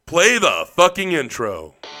Play the fucking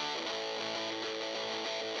intro.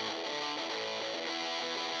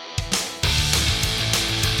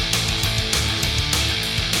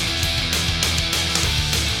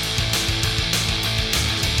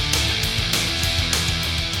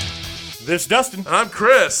 This is Dustin. I'm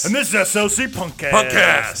Chris. And this is SOC Punkcast.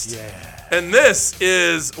 Punkcast. Yeah. And this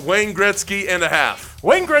is Wayne Gretzky and a half.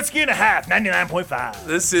 Wayne Gretzky and a half, 99.5.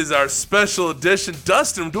 This is our special edition.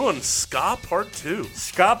 Dustin, we're doing Ska Part 2.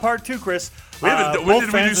 Ska Part 2, Chris. When did we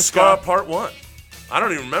do Ska Part 1? I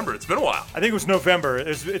don't even remember. It's been a while. I think it was November.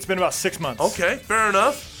 It's been about 6 months. Okay, fair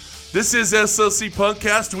enough. This is SOC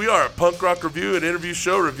Punkcast. We are a punk rock review and interview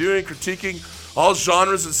show reviewing, critiquing all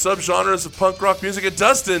genres and subgenres of punk rock music. And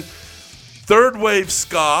Dustin, third wave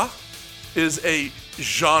ska is a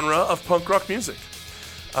genre of punk rock music.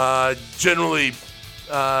 Generally,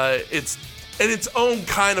 it's in its own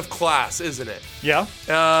kind of class, isn't it? Yeah.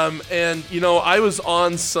 And, you know, I was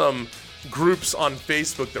on some groups on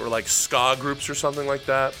Facebook that were like ska groups or something like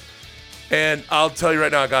that. And I'll tell you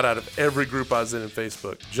right now, I got out of every group I was in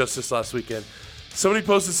Facebook just this last weekend. Somebody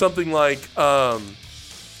posted something like,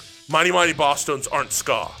 Mighty Mighty Bosstones aren't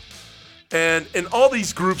ska. And all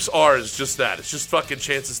these groups are is just that. It's just fucking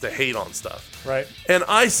chances to hate on stuff. Right. And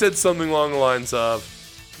I said something along the lines of,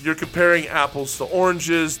 you're comparing apples to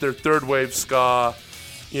oranges. They're third wave ska.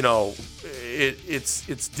 You know,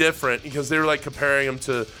 it's different because they were like comparing them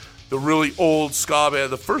to the really old ska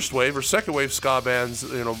band, the first wave or second wave ska bands,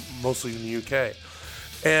 you know, mostly in the UK.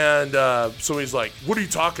 And so he's like, what are you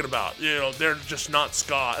talking about? You know, they're just not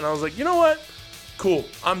ska. And I was like, you know what? Cool.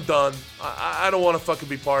 I'm done. I don't want to fucking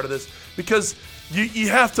be part of this. Because you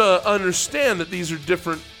have to understand that these are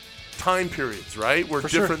different time periods, right? Where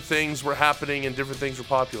different things were happening and different things were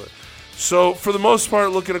popular. So for the most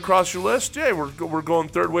part, looking across your list, yeah, we're going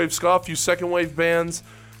third wave ska, a few second wave bands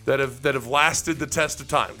that have lasted the test of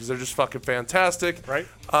time because they're just fucking fantastic. Right.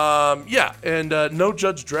 Yeah, and no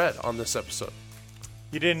Judge Dredd on this episode.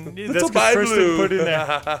 You didn't. Little That's because Chris didn't Blue. put in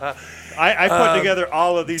there. I put together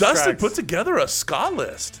all of these Dustin tracks. put together a ska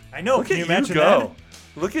list. I know. Look Can at you imagine go. that?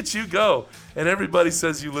 Look at you go. And everybody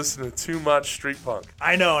says you listen to too much street punk.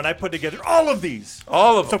 I know, and I put together all of these.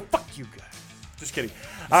 All of So them. fuck you guys. Just kidding.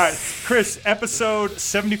 All right, Chris, episode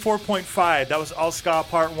 74.5. That was All Ska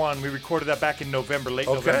Part 1. We recorded that back in November, late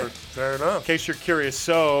November. Fair enough. In case you're curious.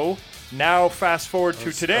 So now fast forward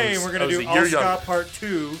to today, and we're going to do All Ska Part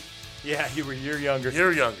 2. Yeah, you were a year younger.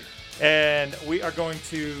 You're younger. And we are going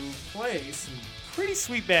to play some pretty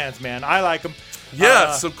sweet bands, man. I like them.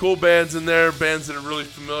 Yeah, some cool bands in there, bands that are really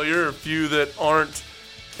familiar, a few that aren't,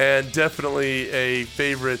 and definitely a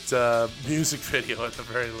favorite music video at the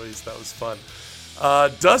very least. That was fun.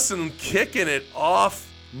 Dustin kicking it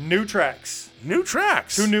off. New tracks. New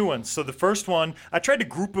tracks. Two new ones. So the first one, I tried to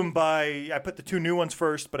group them by, I put the two new ones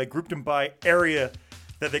first, but I grouped them by area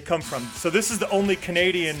that they come from. So this is the only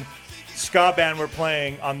Canadian ska band we're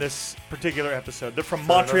playing on this particular episode. They're from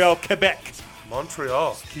Montreal, Quebec.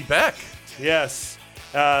 Montreal, Quebec. Yes.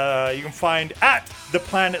 You can find at The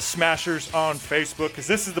Planet Smashers on Facebook, because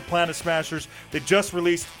this is The Planet Smashers. They just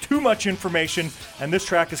released too much information, and this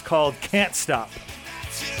track is called Can't Stop.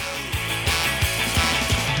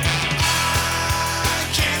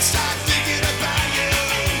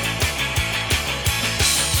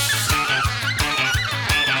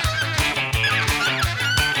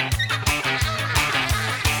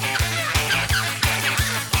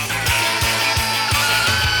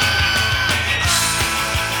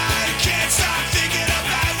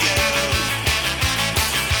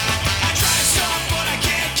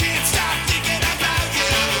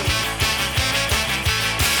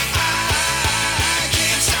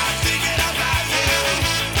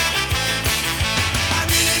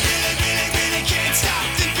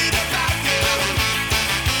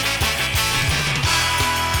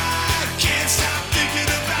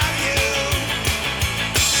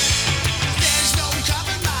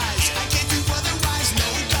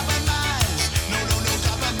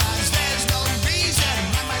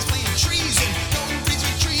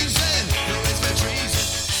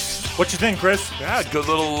 What you think, Chris? Yeah, good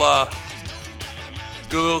little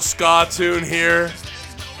ska tune here.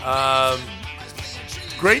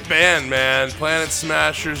 Great band, man. Planet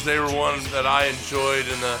Smashers. They were one that I enjoyed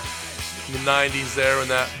in the 90s there when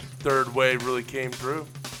that third wave really came through.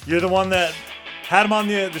 You're the one that had them on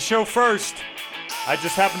the show first. I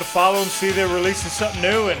just happened to follow them, see they're releasing something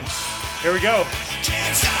new, and here we go.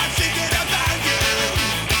 Can't stop thinking about you.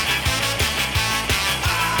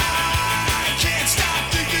 I can't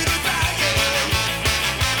stop thinking about you.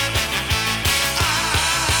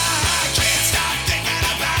 I can't stop thinking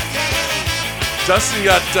about you. Dustin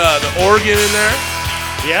got the organ in there.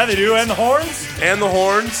 Yeah, they do, and the horns. and the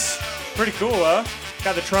horns. Pretty cool, huh?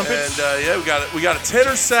 Got the trumpets. And yeah, we got a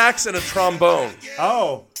tenor sax and a trombone.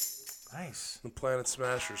 Oh, nice. The Planet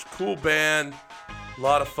Smashers, cool band, a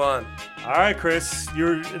lot of fun. All right, Chris, you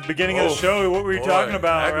were at the beginning of the Oh, show. What were you boy, talking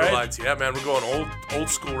about, right? Aggrolites. Yeah, man, we're going old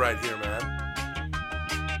school right here, man.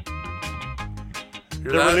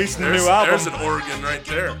 Hear They're that? releasing a There's- new album. There's an organ right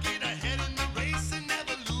there.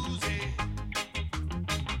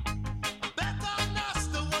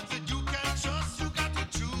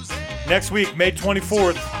 Next week, May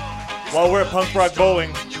 24th, while we're at Punk Rock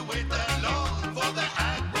Bowling,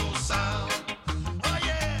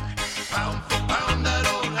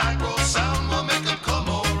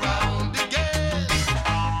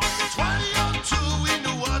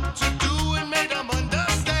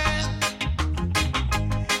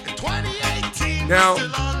 Now,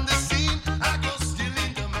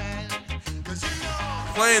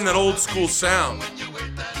 playing that old school sound,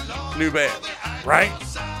 new band. right?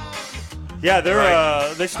 Yeah, they're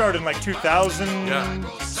Right. they started in like 2000, Yeah.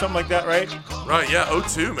 something like that, right? Right, yeah,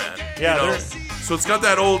 02, man. Yeah, You know, they're- so it's got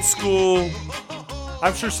that old school,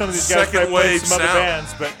 I'm sure some of these guys Second probably played wave some other sound.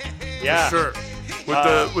 bands, but yeah, sure,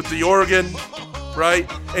 with the organ, right?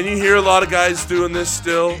 And you hear a lot of guys doing this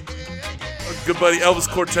still. A good buddy Elvis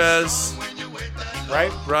Cortez,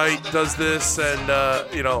 right? right, does this, and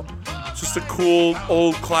just a cool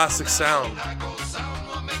old classic sound.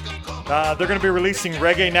 They're going to be releasing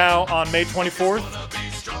Reggae Now on May 24th.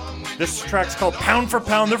 This track's called Pound for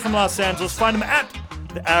Pound. They're from Los Angeles. Find them at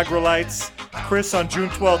the Aggrolites. Chris, on June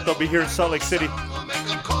 12th, they'll be here in Salt Lake City.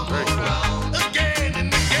 Very cool.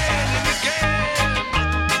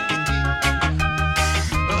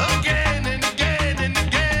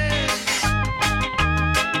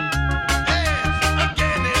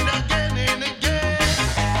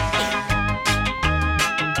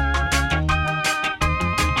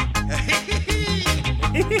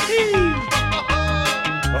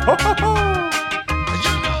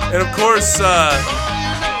 And of course, the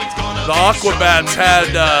Aquabats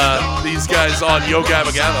had these guys on Yo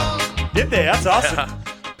Gabba Gabba. Did they? That's awesome.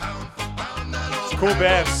 Yeah. It's a cool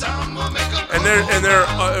band. And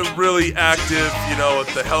they're really active,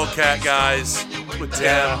 with the Hellcat guys, with Tim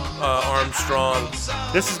Yeah. Armstrong.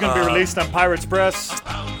 This is going to be released on Pirates Press.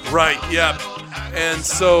 Right, yeah. And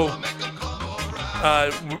so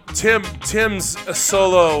Tim's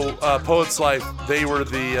solo Poet's Life, they were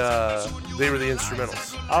the instrumentals.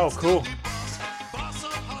 Oh, cool.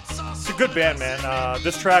 It's a good band, man.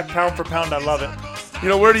 This track, Pound for Pound, I love it.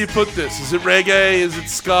 Where do you put this? Is it reggae? Is it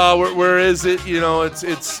ska? Where is it?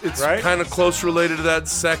 It's Right? kind of close related to that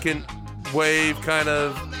second wave kind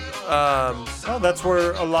of. Well, that's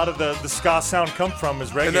where a lot of the ska sound come from,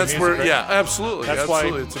 is reggae And that's music, where, right? yeah, absolutely, That's why-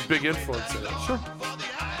 absolutely. It's a big influence in it. Sure.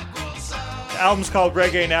 The album's called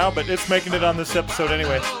Reggae Now, but it's making it on this episode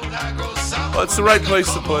anyway. Well, it's the right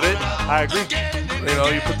place to put it. I agree.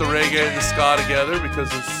 You put the reggae and the ska together because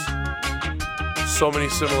there's so many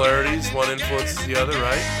similarities. One influences the other,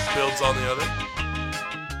 right? Builds on the other.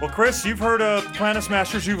 Well, Chris, you've heard of Planet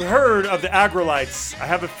Smashers. You've heard of the Aggrolites. I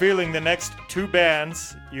have a feeling the next two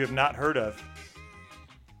bands you have not heard of.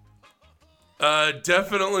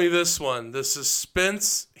 Definitely this one, the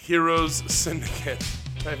Suspense Heroes Syndicate.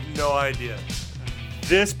 I have no idea.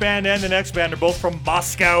 This band and the next band are both from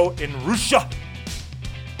Moscow in Russia.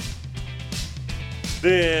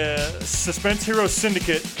 The Suspense Heroes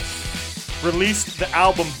Syndicate released the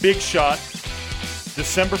album Big Shot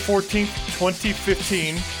December 14th,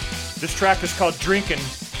 2015. This track is called Drinkin'.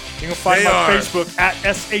 You can find They them on are. Facebook at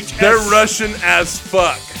SHS. They're Russian as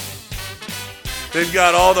fuck. They've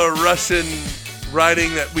got all the Russian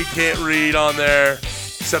writing that we can't read on there,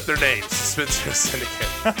 except their names, Suspense Heroes Syndicate.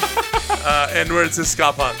 And where it says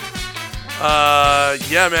ska punk.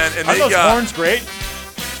 Yeah, man. And Aren't they those got horns great?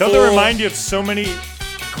 Don't they full- remind you of so many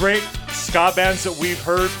great ska bands that we've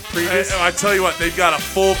heard previous? I tell you what, they've got a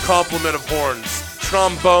full complement of horns,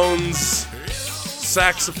 trombones,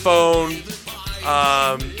 saxophone.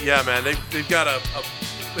 Yeah, man, they've got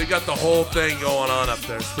they got the whole thing going on up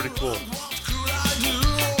there. It's pretty cool.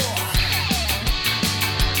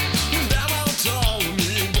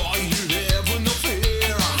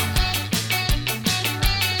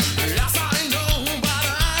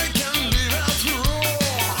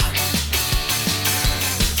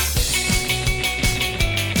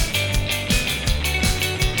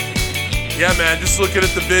 Yeah, man, just looking at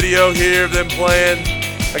the video here of them playing.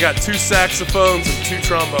 I got 2 saxophones and 2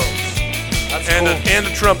 trombones. That's And cool. and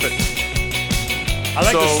a trumpet. I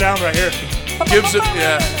like the so- sound right here.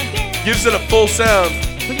 Gives it a full sound.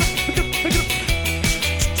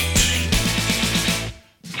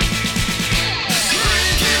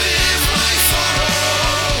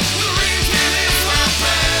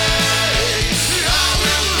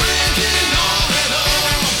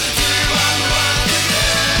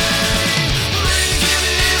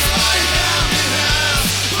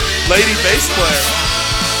 lady bass player.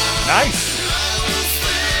 Nice.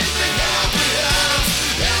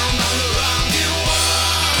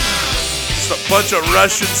 Just a bunch of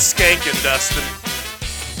Russian skanking, Dustin.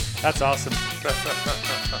 That's awesome.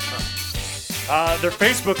 Their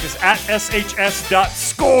Facebook is at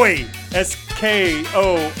shs.skoi.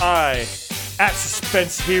 S-K-O-I. At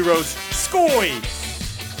Suspense Heroes Skoi.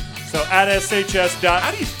 So at shs.skoi.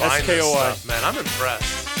 How do you find this stuff, man? I'm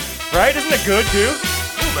impressed. Right? Isn't it good, too?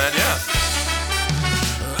 Oh, man, yeah.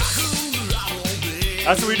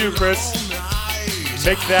 That's what we do, Chris.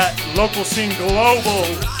 Make that local scene global.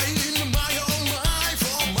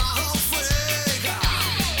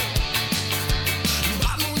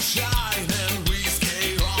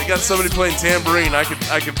 They got somebody playing tambourine. I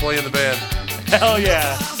could play in the band. Hell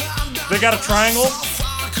yeah. They got a triangle?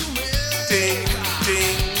 Ding,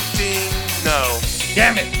 ding, ding. No.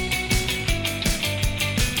 Damn it.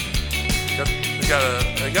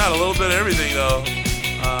 They got a little bit of everything though.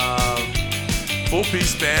 Full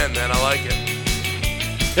piece band, man. I like it.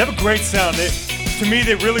 They have a great sound. To me,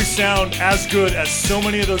 they really sound as good as so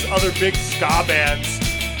many of those other big ska bands.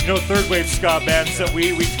 You know, third wave ska bands that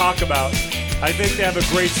we talk about. I think they have a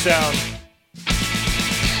great sound.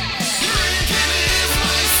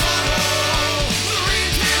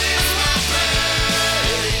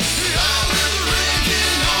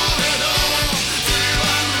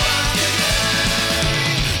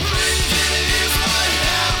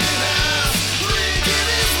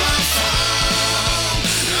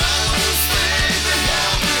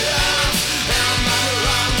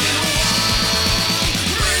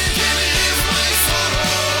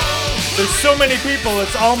 There's so many people,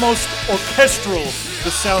 it's almost orchestral,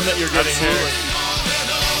 the sound that you're getting here.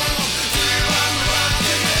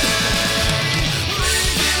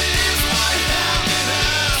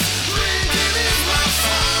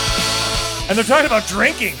 And they're talking about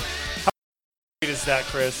drinking. How is that,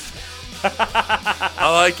 Chris? I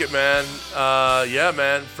like it, man. Yeah,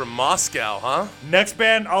 man. From Moscow, huh? Next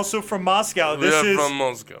band, also from Moscow. This is from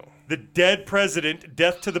Moscow. The Dead President,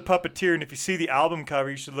 Death to the Puppeteer. And if you see the album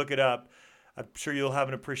cover, you should look it up. I'm sure you'll have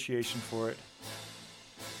an appreciation for it.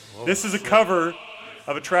 Whoa, this is a cover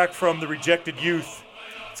of a track from The Rejected Youth.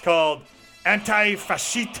 It's called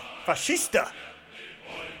Anti-Fascista.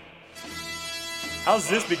 How's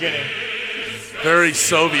this beginning? Very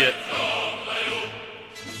Soviet.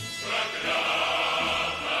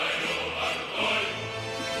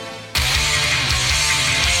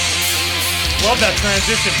 Love that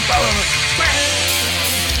transition.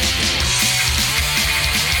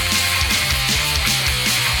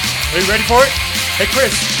 Are you ready for it? Hey,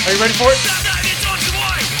 Chris, are you ready for it?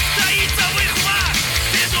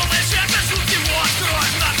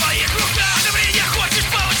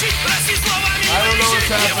 I don't know what's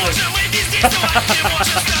happening.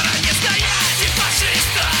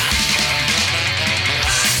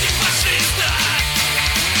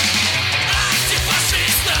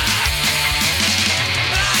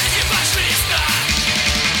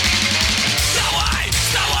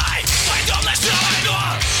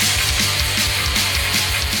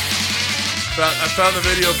 I found the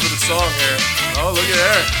video for the song here. Oh, look at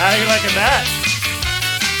her. How are you liking that?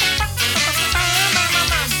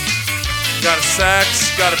 Got a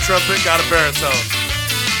sax, got a trumpet, got a baritone.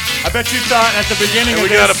 I bet you thought at the beginning And of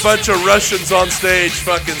we this... got a bunch of Russians on stage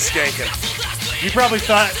fucking skanking. You probably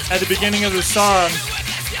thought at the beginning of the song,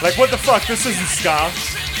 like, what the fuck, this isn't ska.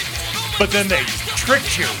 But then they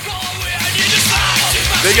tricked you.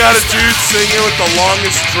 They got a dude singing with the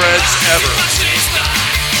longest dreads ever.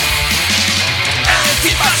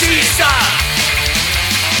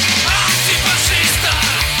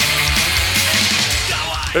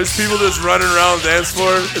 There's people just running around the dance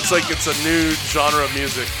floor. It's like it's a new genre of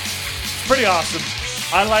music. It's pretty awesome.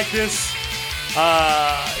 I like this.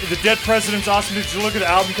 The Dead President's awesome. Did you look at the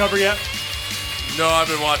album cover yet? No, I've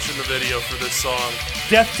been watching the video for this song.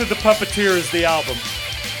 Death to the Puppeteer is the album.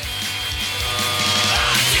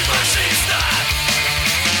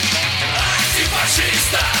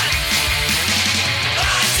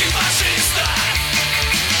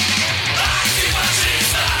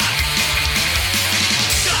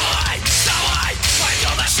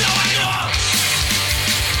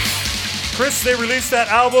 Chris, they released that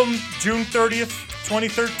album June 30th,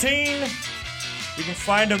 2013. You can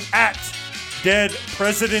find them at Dead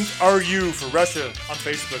President RU for Russia on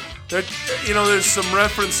Facebook. There's some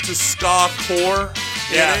reference to ska core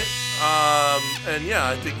in it. And yeah,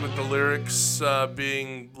 I think with the lyrics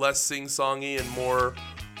being less sing-songy and more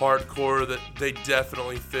hardcore, that they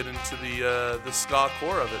definitely fit into the ska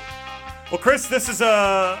core of it. Well, Chris, this is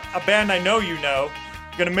a band I know you know.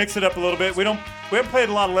 We're gonna mix it up a little bit. We don't We haven't played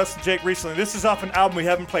a lot of Less Than Jake recently. This is off an album we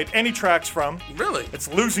haven't played any tracks from. Really? It's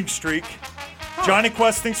Losing Streak. Johnny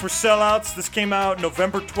Quest thinks we're sellouts. This came out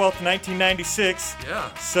November 12th, 1996.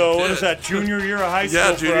 Yeah. So it what did. is that, junior year of high school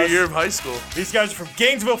Yeah, for junior us? year of high school. These guys are from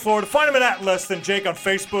Gainesville, Florida. Find them at Less Than Jake on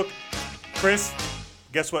Facebook. Chris,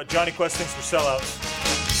 guess what? Johnny Quest thinks we're sellouts.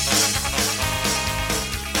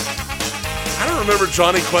 I don't remember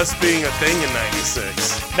Johnny Quest being a thing in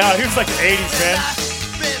 '96. No, he was like the 80s, man.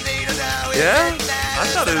 Yeah? I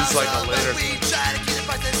thought it was like a later.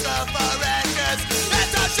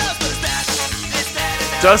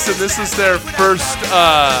 Dustin, this is their first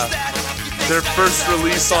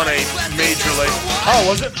release on a major label. Oh,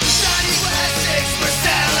 was it?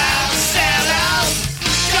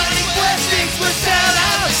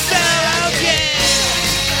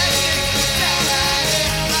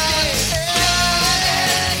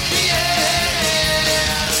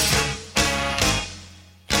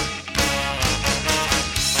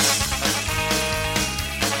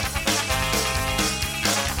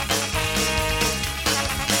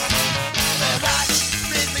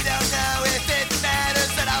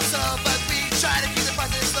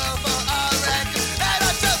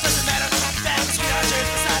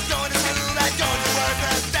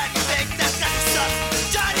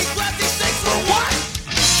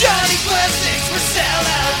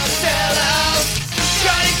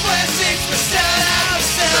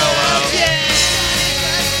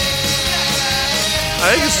 I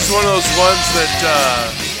think this is one of those ones that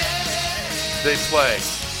they play.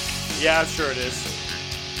 Yeah, I'm sure it is.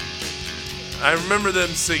 I remember them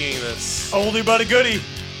singing this. Oldie but a goodie.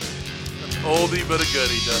 Oldie but a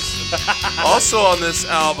goodie, Dustin. Also on this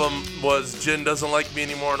album was Jen Doesn't Like Me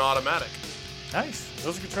Anymore and Automatic. Nice.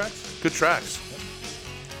 Those are good tracks. Good tracks.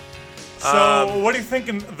 So, what are you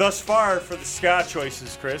thinking thus far for the ska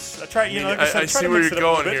choices, Chris? I try, like I said, I try see to where mix you're it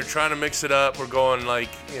up a going little here. bit. Trying to mix it up. We're going like,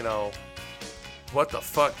 what the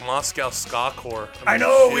fuck? Moscow Ska Corps. I mean,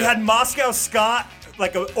 know, we shit. had Moscow Ska,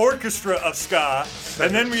 like an orchestra of ska,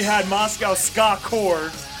 and then we had Moscow Ska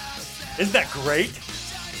Corps. Isn't that great?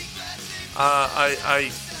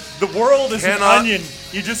 The world is Cannot- an onion.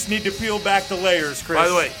 You just need to peel back the layers, Chris. By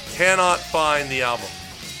the way, cannot find the album.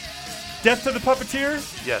 Death to the Puppeteer?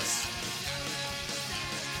 Yes.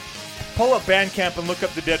 Pull up Bandcamp and look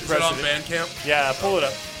up the Dead Is it on President. Bandcamp? Yeah, pull it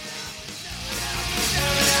up.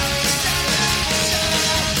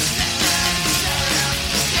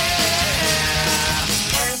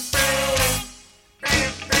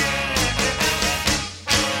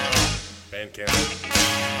 Bandcamp.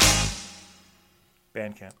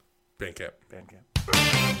 Bandcamp. Bandcamp. Bandcamp.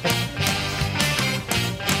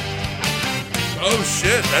 Oh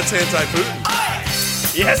shit, that's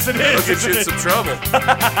anti-Putin. Yes, it is. Look at you in isn't some it? trouble.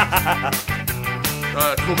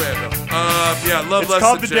 Cool band though. Yeah, love It's Less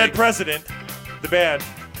called Than The Dead Jake. President, the band.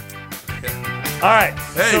 All right,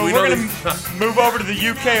 Hey, so we we're know going to move over to the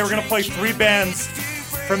UK. We're going to play 3 bands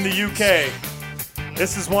from the UK.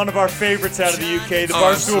 This is one of our favorites out of the UK, the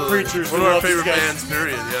Barstool absolutely. Preachers. One We of our love these favorite guys. bands,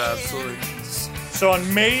 period. Yeah, absolutely. So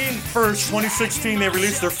on May 1st, 2016, they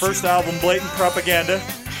released their first album, Blatant Propaganda.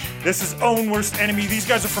 This is Own Worst Enemy. These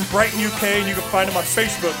guys are from Brighton, UK, and you can find them on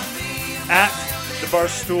Facebook at the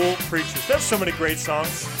Barstool Preachers. They have so many great songs.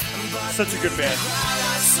 Such a good band.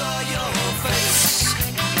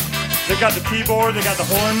 They got the keyboard, they got the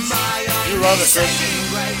horns. You love it,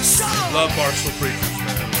 Chris. Love Barstool Preachers,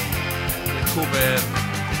 man. They're a cool band.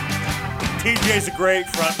 TJ's a great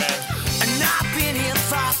frontman. And I've been here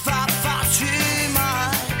far, far, far too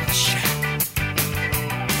much.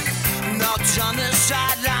 Knocked on the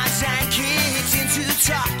sidelines and kicked into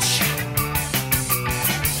touch.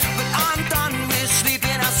 But I'm done with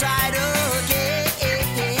sleeping outside again.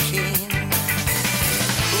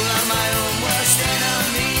 Well, I'm my own worst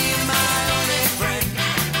enemy, my only friend.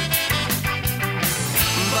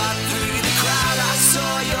 But through the crowd I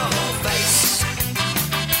saw your face.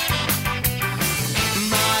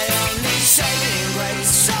 My only saving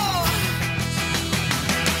grace. So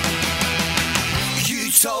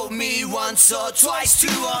you told me once or twice too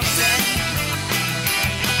often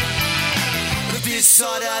that this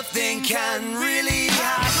sort of thing can really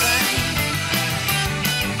happen.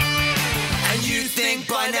 And you think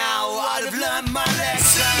by now I'd have learned my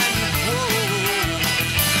lesson. Whoa.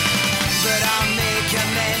 But I'll make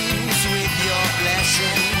amends with your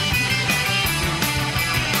blessing.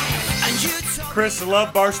 And you told Chris, I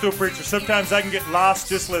love Barstool Preachers. Sometimes I can get lost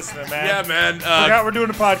just listening, man. Yeah, man. Forgot we're doing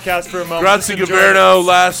a podcast for a moment. Grazie Just enjoy it. Governo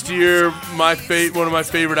last year, one of my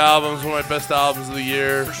favorite albums, one of my best albums of the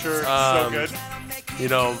year. For sure. Um, So good. You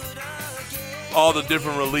know, all the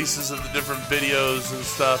different releases of the different videos and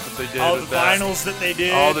stuff that they did. All the with that. vinyls that they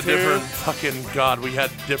did. All the too. different fucking God. We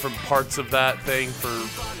had different parts of that thing for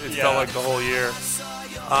it felt like the whole year.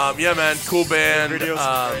 Yeah, man, cool band. Videos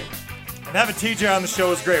were great. And having TJ on the show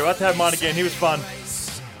was great. We'll have to have him on again. He was fun.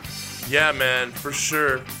 Yeah, man, for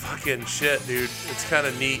sure. Fucking shit, dude. It's kind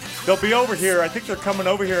of neat. They'll be over here. I think they're coming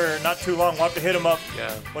over here not too long. We'll have to hit them up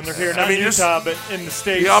when they're here. Not in Utah, but in the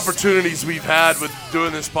States. The opportunities we've had with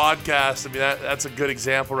doing this podcast, I mean, that's a good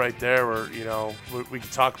example right there where, you know, we can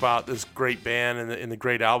talk about this great band and the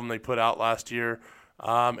great album they put out last year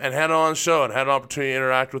and had it on the show and had an opportunity to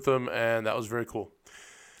interact with them, and that was very cool.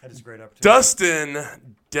 That is a great opportunity. Dustin,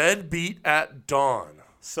 Deadbeat at Dawn.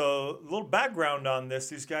 So, a little background on this.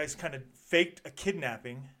 These guys kind of faked a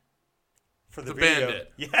kidnapping for the band video. did.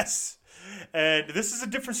 Yes. And this is a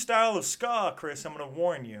different style of ska, Chris. I'm going to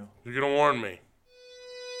warn you. You're going to warn me.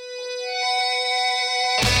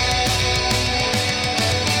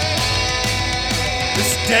 This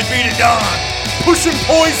is Deadbeat at Dawn. Pushing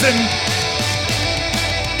Poison.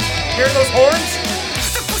 Hear those horns?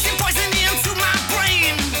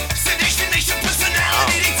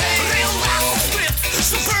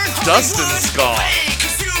 Dustin ska.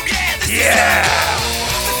 Yeah!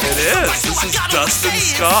 It is. This is Dustin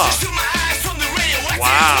ska.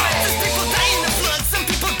 Wow.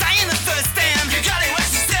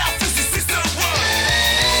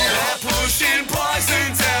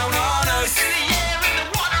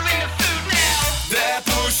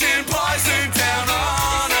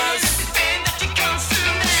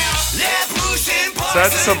 Is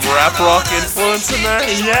that some rap rock influence in there?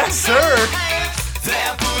 Yes, sir.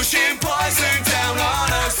 They're pushing poison down on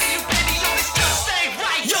us.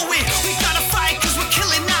 Yo, we gotta fight 'cause we're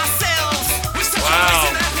killing ourselves. Wow.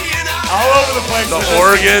 All over the place. The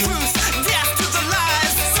organ. Death to the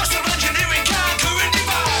lies. Social engineering conquering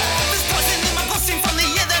divide. There's poison in my pussy from the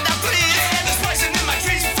air that I breathe. There's poison in my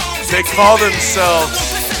trees. They call themselves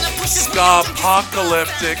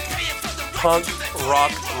ska-apocalyptic punk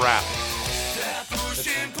rock rap.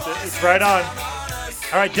 It's right on.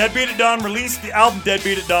 All right, Deadbeat at Dawn released the album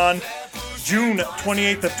Deadbeat at Dawn June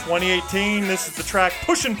 28th of 2018. This is the track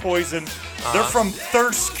Pushin' Poison. They're from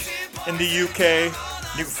Thirsk in the UK.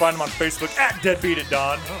 You can find them on Facebook at Deadbeat at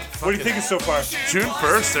Dawn. What do you think of so far? June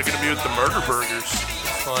 1st, they're going to be with the Murder Burgers.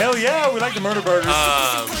 Fun. Hell yeah, we like the Murder Burgers.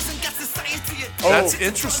 That's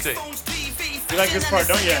interesting. You like this part,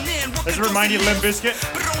 don't you? Does it remind you of Limp Bizkit?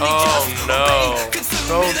 Oh, no.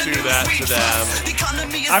 Don't do that to them.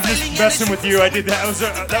 I'm just messing with you. I did that.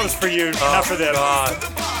 That was for you, not for them. God.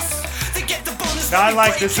 Now, I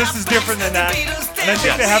like this. This is different than that. And I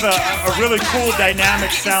think they have a really cool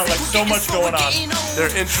dynamic sound, like so much going on.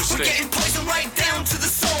 They're interesting.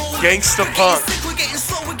 Gangsta punk.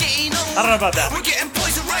 I don't know about that.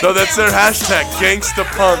 So that's their hashtag, Gangsta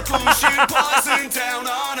punk.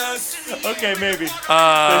 Okay, maybe.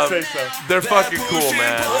 They say so. They're fucking cool,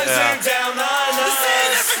 man. Yeah.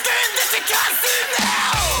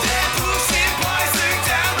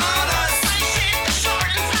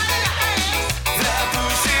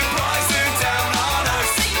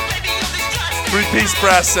 Three-piece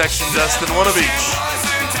brass section, Dustin, one of each.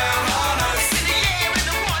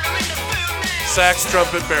 Sax,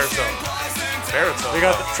 trumpet, baritone. Baritone. We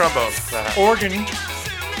got the trombone. organ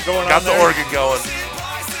going on. Got the there. organ going.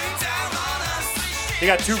 They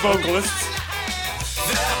got two vocalists.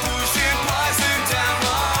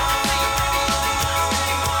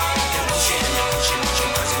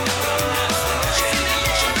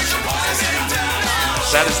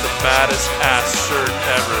 That is the baddest ass shirt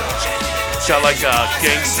ever. It's got like a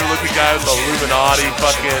gangster looking guy with the Illuminati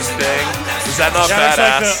fucking thing. Is that not Yeah,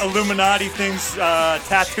 badass? it's like the Illuminati things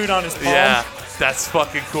tattooed on his palm. Yeah, that's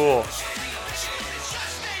fucking cool. It's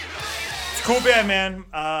a cool band, man.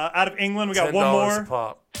 Out of England, we got $10 one a more.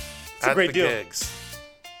 pop. It's a great the deal. gigs.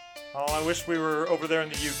 Oh, I wish we were over there in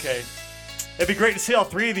the UK. It'd be great to see all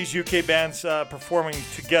three of these UK bands performing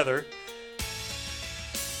together.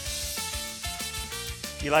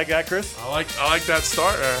 You like that, Chris? I like that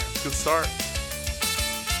start there. Good start.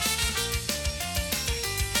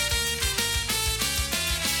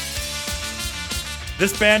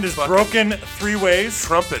 This band is Fucking Broken Three Ways,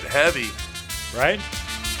 Trumpet heavy. right?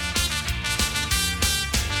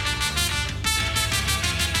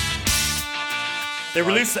 They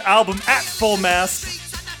released the album At Full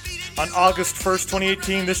Mast on August 1st,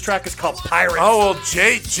 2018. This track is called Pirate. Oh well,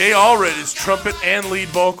 Jay Allred is trumpet and lead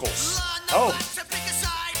vocals. Oh,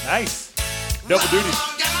 nice. Double duty.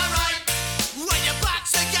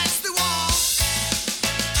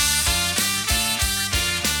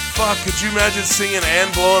 Fuck, could you imagine singing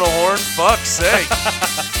and blowing a horn? Fuck's sake.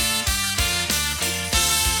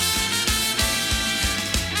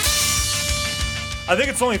 I think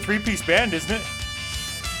it's only a 3-piece band, isn't it?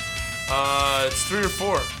 It's 3 or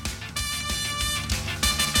 4.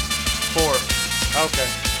 4. Okay.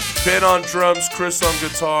 Ben on drums, Chris on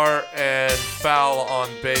guitar, and Fowl on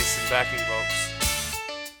bass and backing vocals.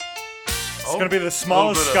 It's gonna be the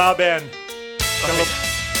smallest ska band on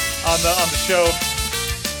the show.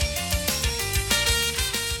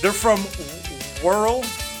 They're from Wirral,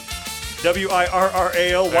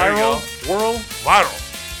 W-I-R-R-A-L, Wirral,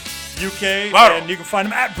 UK, and you can find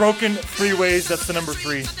them at Broken Freeways. That's the number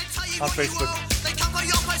 3 on Facebook.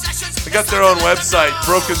 They got their own website,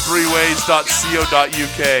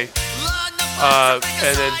 broken3ways.co.uk.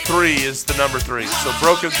 And then 3 is the number 3. So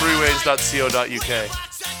broken3ways.co.uk.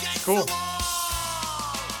 Cool.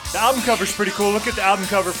 The album cover's pretty cool. Look at the album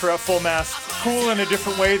cover for Full Mast. Cool in a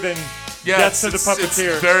different way than Death to the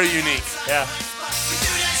Puppeteer. It's very unique. Yeah.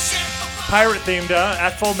 Pirate themed,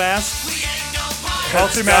 at Full Mast.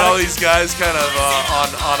 It's got all these guys kind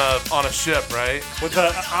of on a ship, right? With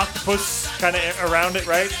the octopus kind of around it,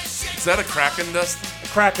 right? Is that a Kraken, Dustin? A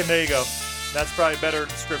Kraken, there you go. That's probably a better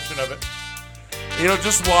description of it. You know,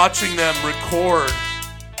 just watching them record,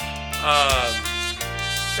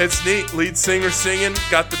 it's neat. Lead singer singing,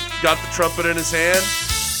 got the trumpet in his hand.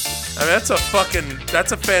 I mean,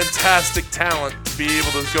 that's a fantastic talent to be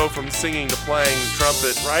able to go from singing to playing the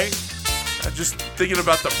trumpet, right? I'm just thinking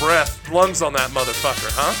about the breath, lungs on that motherfucker,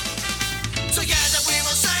 huh? Together we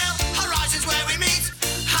will sail, horizons where we meet,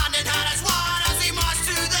 hand in hand as one as we march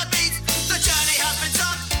to the beat. The journey has been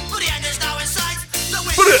tough, but the end is now in sight. The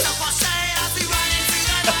wind is up our sail as we run into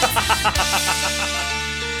the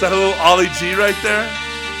night. Is that a little Ollie G right there?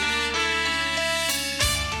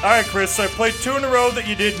 All right, Chris, so I played 2 in a row that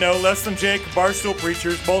you did know, Less Than Jake, Barstool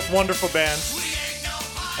Preachers, both wonderful bands.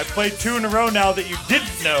 I played 2 in a row now that you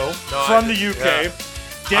didn't know from the UK. Yeah.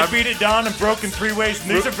 Deadbeat at Dawn and Broken Freeways, and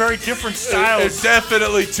these are very different styles. It's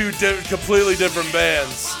definitely 2 completely different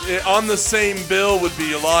bands. On the same bill would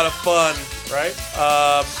be a lot of fun. Right?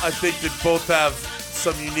 I think that both have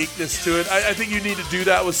some uniqueness to it. I think you need to do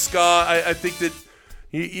that with ska. I think that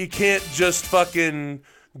you can't just fucking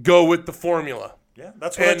go with the formula. Yeah,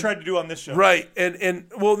 that's what I tried to do on this show. Right, and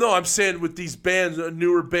well, no, I'm saying with these bands, a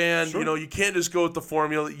newer band, you know, you can't just go with the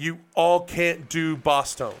formula. You all can't do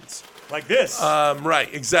boss tones. Like this. Right,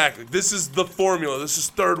 exactly. This is the formula. This is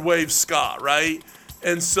third wave ska, right?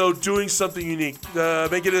 And so doing something unique,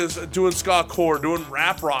 make it as doing ska core, doing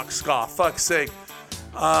rap rock ska, fuck's sake.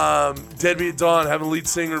 Deadbeat at Dawn, having a lead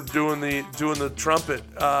singer doing the trumpet.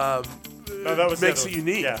 No, that was makes it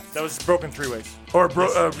unique. Yeah, that was Broken Freeways. Or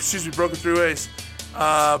Broken Freeways.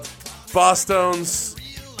 Boss Tones.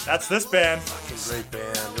 That's this band. Fucking great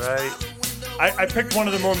band, right? I picked one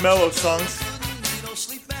of the more mellow songs.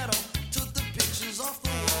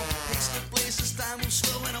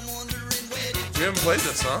 We haven't played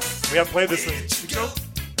this, huh? We haven't played this.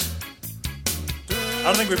 I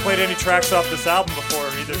don't think we played any tracks off this album before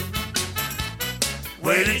either.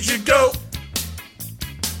 Where did you go?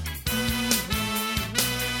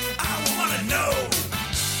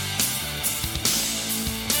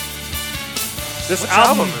 This Which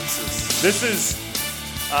album is this? This is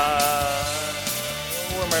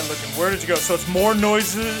where am I looking? Where did you go? So it's More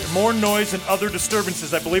Noise and Other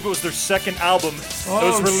Disturbances. I believe it was their second album. Oh, it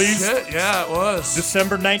was released shit. Yeah, it was.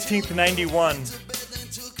 December 19th, 91.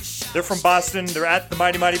 They're from Boston. They're at the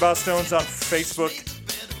Mighty Mighty Bosstones on Facebook.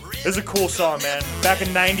 This is a cool song, man. Back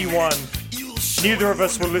in 91. Neither of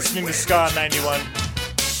us were listening to ska in 91.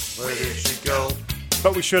 Where did she go?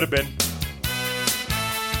 But we should have been.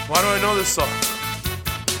 Why do I know this song?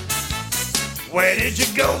 Where did you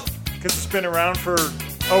go? Because it's been around for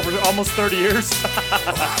over almost 30 years.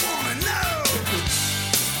 I wanna know.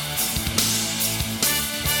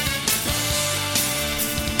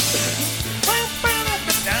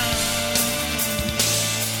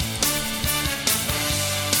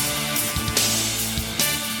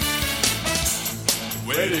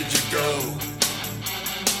 Where did you go?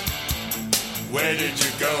 Where did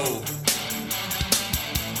you go?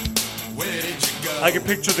 Where did you go? I can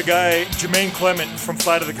picture the guy, Jermaine Clement from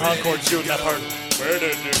Flight of the Conchords, doing that part. Where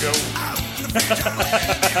did you go?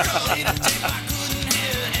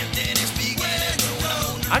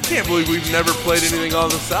 I can't believe we've never played anything on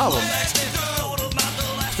this album.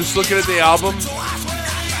 Just looking at the album.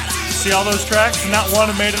 See all those tracks? Not one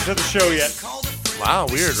have made it to the show yet. Wow,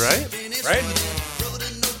 weird, right? Right?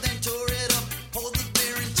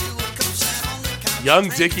 Young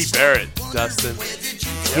Dickie Barrett, Dustin.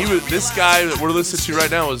 He was this guy that we're listening to right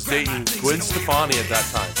now was dating Gwen Stefani at that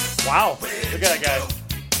time. Wow. Look at that guy.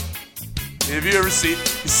 Have you ever seen?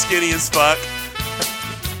 He's skinny as fuck.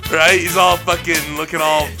 Right? He's all fucking looking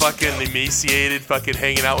all fucking emaciated, fucking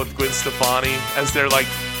hanging out with Gwen Stefani as they're like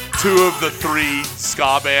 2 of the 3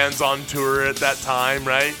 ska bands on tour at that time,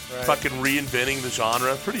 right? Fucking reinventing the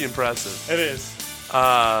genre. Pretty impressive. It is.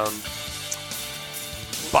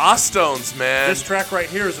 Bosstones, man. This track right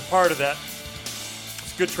here is a part of that.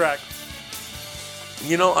 It's a good track.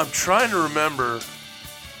 You know, I'm trying to remember.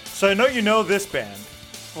 So I know you know this band.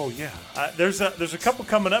 Oh, yeah. There's a couple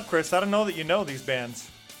coming up, Chris. I don't know that you know these bands.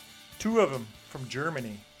 2 of them from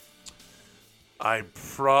Germany. I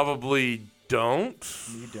probably don't.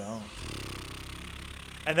 You don't.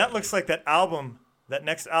 And that looks like that album, that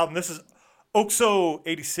next album. This is Oxo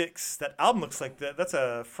 86. That album looks like that. That's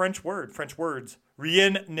a French word, French words.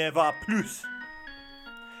 Rien ne va plus.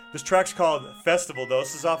 This track's called Festival, though.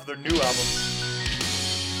 This is off of their new album.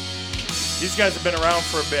 These guys have been around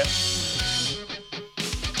for a bit.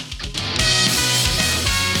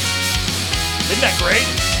 Isn't that great?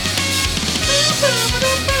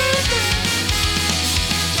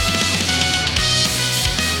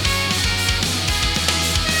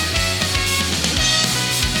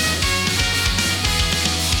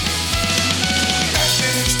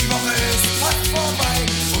 Die Woche ist fast vorbei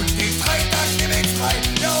und den Freitag nehm ich frei.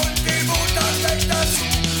 Ja, und den Montag gleich dazu.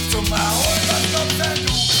 Zum Erholen, was kommt denn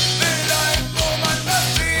du? Will ein, wo man das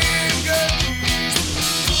Leben genießt.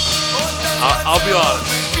 Und das I'll be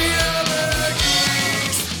honest.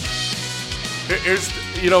 Here's,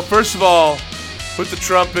 first of all, with the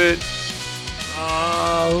trumpet,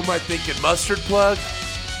 who am I thinking? Mustard Plug?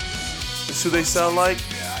 That's who they sound like?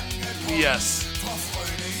 Yes.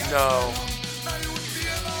 No.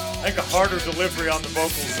 I think a harder delivery on the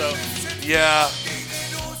vocals, though. Yeah.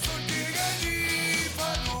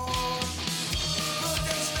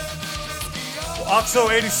 Oxo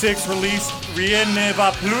 86 released Rien ne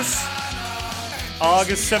va plus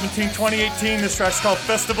August 17, 2018. This track's called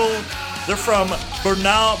Festival. They're from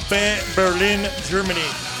Bernau, Berlin, Germany.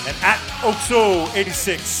 And at Oxo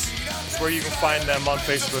 86 is where you can find them on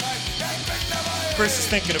Facebook. Chris is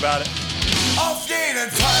thinking about it. Auf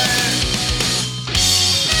jeden Fall.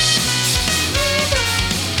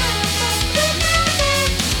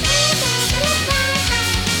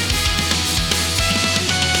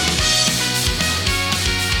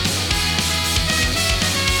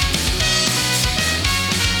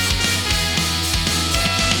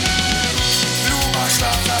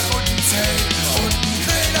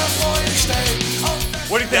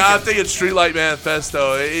 What do you think? Yeah, I think it's Streetlight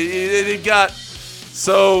Manifesto. It got,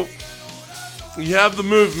 so you have the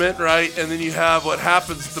movement, right? And then you have what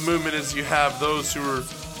happens with the movement is you have those who are,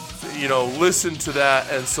 listen to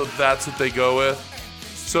that, and so that's what they go with.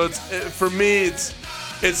 So for me,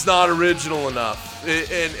 it's not original enough.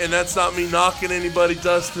 And that's not me knocking anybody,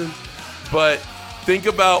 Dustin, but think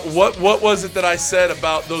about what was it that I said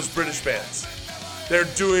about those British bands? They're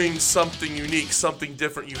doing something unique, something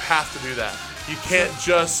different. You have to do that. You can't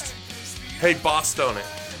just, hey, Boston it.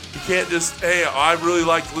 You can't just, hey, I really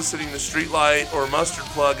liked listening to Streetlight or Mustard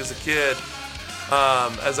Plug as a kid.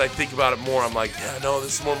 As I think about it more, I'm like, yeah, no,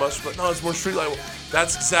 this is more Mustard Plug. No, it's more Streetlight. Well,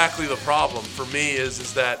 that's exactly the problem for me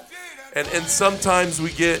is that, and sometimes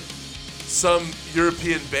we get some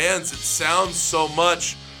European bands, it sounds so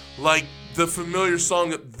much like the familiar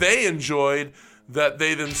song that they enjoyed that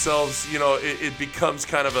they themselves, it becomes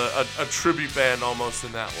kind of a tribute band almost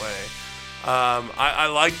in that way. I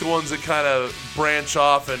like the ones that kind of branch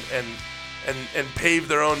off and pave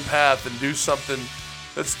their own path and do something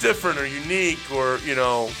that's different or unique or,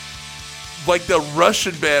 like the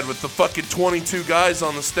Russian band with the fucking 22 guys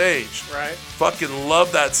on the stage. Right. Fucking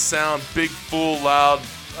love that sound, big, full, loud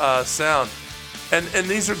sound. And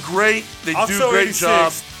these are great. They Oxo do a great 86,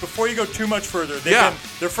 job. Before you go too much further, Yeah.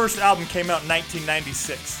 their first album came out in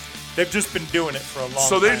 1996. They've just been doing it for a long time.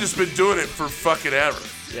 So they've just been doing it for fucking ever.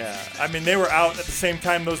 Yeah. I mean, they were out at the same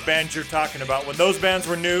time those bands you're talking about. When those bands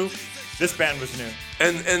were new, this band was new.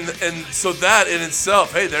 And so that in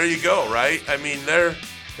itself, hey, there you go, right? I mean,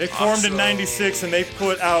 They formed in Oxo. 96 and they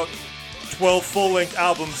put out 12 full-length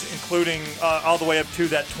albums, including all the way up to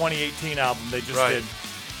that 2018 album they just Right.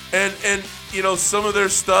 did. And some of their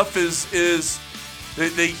stuff is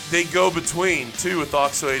they go between too with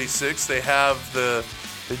Oxo 86. They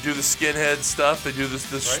do the skinhead stuff. They do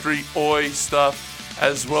the street oi stuff,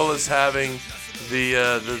 as well as having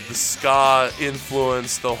the ska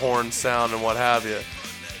influence, the horn sound, and what have you.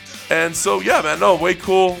 And so yeah, man, no, way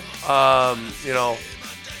cool.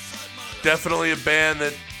 Definitely a band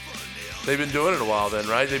that they've been doing it a while. Then,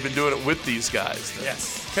 right? They've been doing it with these guys. Then.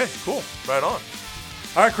 Yes. Okay, cool. Right on.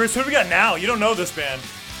 All right, Chris, who do we got now? You don't know this band.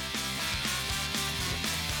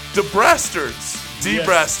 The Brastards. Yes.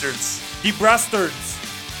 Brastards. The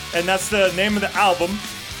Brastards. and that's the name of the album.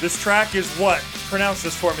 This track is what? Pronounce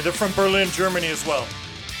this for me. They're from Berlin, Germany as well.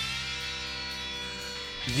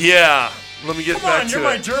 Yeah. Let me get Come back on, to you're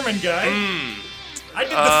my it. German guy. I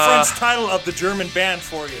did the French title of the German band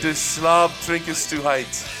for you. De Slav Trinkest du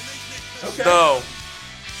Heit. Okay. No.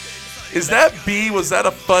 Is that bee, was that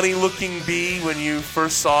a funny looking bee when you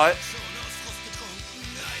first saw it?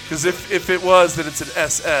 Because if it was, then it's an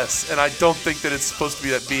SS, and I don't think that it's supposed to be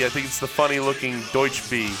that bee. I think it's the funny looking Deutsch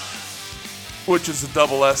bee, which is a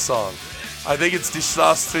double S song. I think it's Die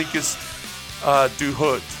Slav Trinkest du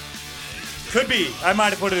Hut. Could be. I might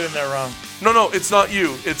have put it in there wrong. No, it's not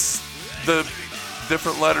you. It's the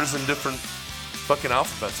different letters in different fucking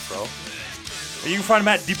alphabets, bro. You can find them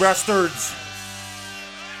at Die Bastards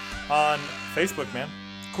on Facebook, man.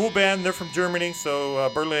 Cool band. They're from Germany, so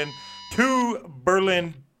Berlin. 2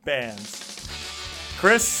 Berlin bands.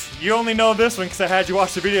 Chris, you only know this one because I had you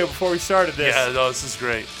watch the video before we started this. Yeah, no, this is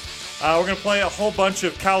great. We're going to play a whole bunch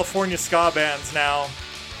of California ska bands now,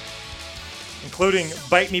 including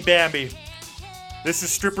Bite Me Bambi. This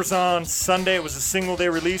is Strippers on Sunday. It was a single they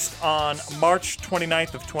released on March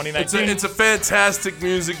 29th of 2019. It's a fantastic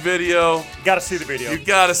music video. Got to see the video. You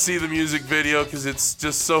gotta see the music video because it's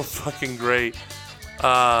just so fucking great.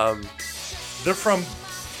 They're from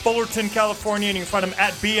Fullerton, California, and you can find them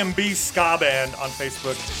at BMB Ska Band on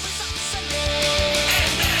Facebook.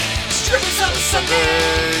 Strippers on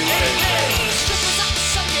Sunday.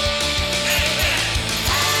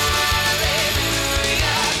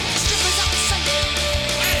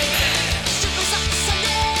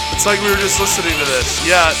 It's like we were just listening to this.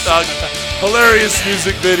 Yeah, hilarious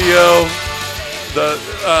music video. The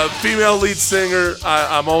female lead singer,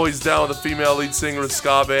 I'm always down with a female lead singer with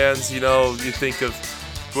ska bands. You know, you think of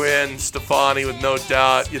Gwen Stefani with No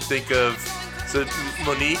Doubt. You think of is it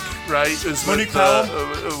Monique, right? It was Monique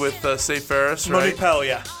Powell. With Say Ferris, right? Monique Powell,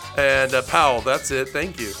 yeah. And Powell, that's it.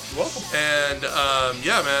 Thank you. You're welcome. And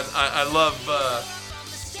yeah, man, I love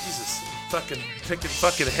Jesus, fucking taking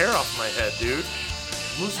fucking hair off my head, dude.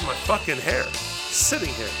 I'm losing my fucking hair.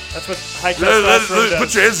 Sitting here. That's what high class does.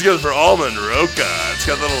 Put your hands together for Almond Roca. It's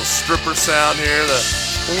got the little stripper sound here. The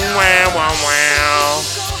wow wow wow.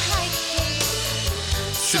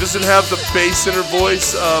 She doesn't have the bass in her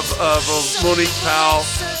voice of Monique Powell,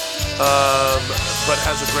 but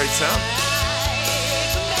has a great sound.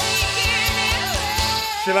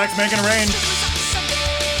 She likes making it rain.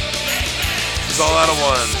 She's all out of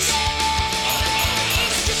ones.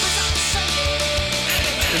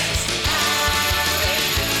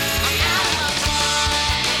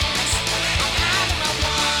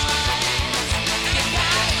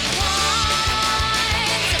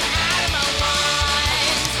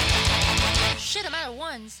 Shit, I'm out of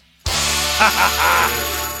ones.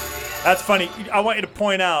 That's funny. I want you to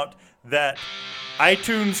point out that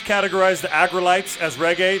iTunes categorized the Agrolites as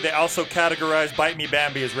reggae. They also categorized Bite Me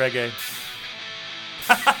Bambi as reggae.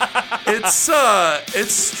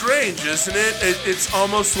 It's strange, isn't it? It's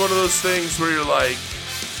almost one of those things where you're like,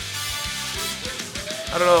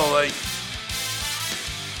 I don't know, like,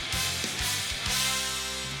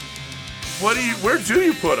 where do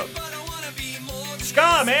you put them?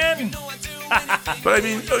 Ska, man! But I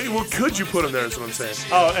mean, well, could you put them there? Is what I'm saying.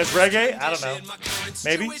 Oh, as reggae? I don't know.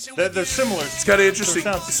 Maybe. They're similar. It's kind of interesting. So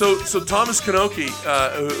it sounds- So Thomas Kanoki,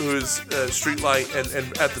 who is Streetlight,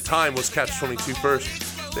 and at the time was Catch 22 first,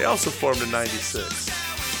 they also formed in '96.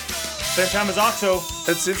 Same time as Oxo.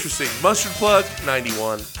 That's interesting. Mustard Plug,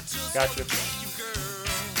 '91. Gotcha.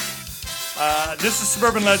 This is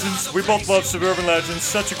Suburban Legends. We both love Suburban Legends.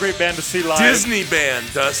 Such a great band to see live. Disney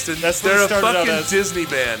band, Dustin. That's what They're it a started out fucking as. Disney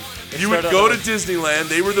band. It You would started go out to as- Disneyland.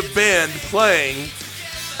 They were the band playing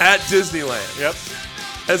at Disneyland. Yep,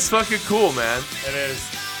 That's fucking cool, man. it is.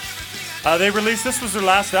 They released, this was their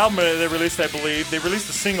last album they released, I believe. They released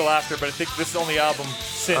a single after, but I think this is the only album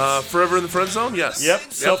since. Forever in the Friend Zone? Yes. Yep,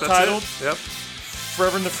 that's self-titled. it. Yep.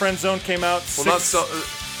 Forever in the Friend Zone came out. Well, not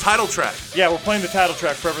title track. Yeah, we're playing the title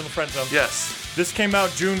track, Forever in the Friend Zone. Yes. This came out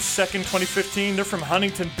June 2nd, 2015. They're from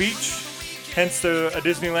Huntington Beach, hence a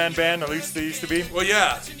Disneyland band, at least they used to be. Well,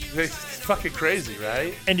 yeah. It's fucking crazy,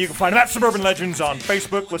 right? And you can find them at Suburban Legends on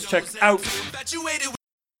Facebook. Let's check out. Infatuated with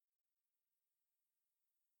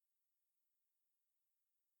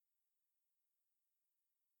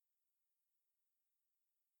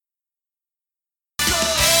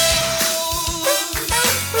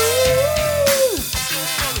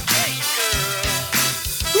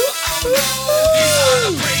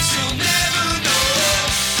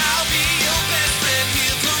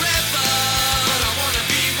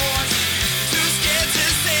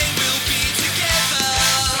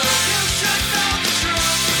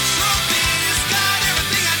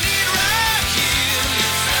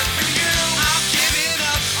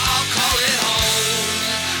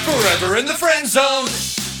Forever in the friend zone.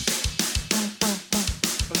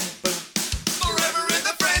 Forever in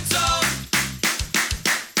the friend zone.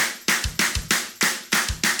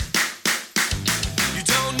 You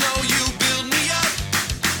don't know you build me up.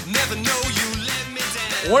 Never know you let me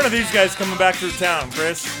down. One of these guys coming back through town,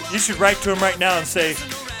 Chris. You should write to him right now and say,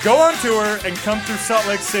 go on tour and come through Salt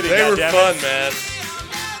Lake City. They were goddammit. fun, man.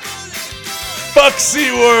 Fuck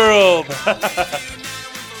SeaWorld!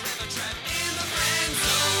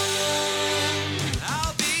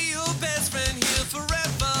 I'll be your best friend here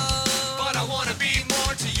forever. But I wanna be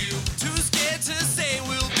more to you. Too scared to say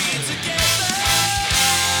we'll be together.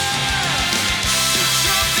 The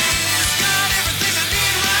truth is, got everything I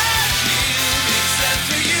need right here. Except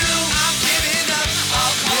for you, I'm giving up.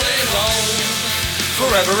 I'll call it home.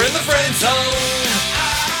 Forever in the friend zone.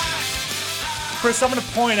 Chris, I'm going to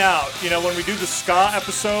point out, when we do the ska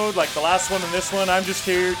episode, like the last one and this one, I'm just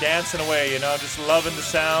here dancing away, just loving the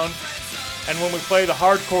sound. And when we play the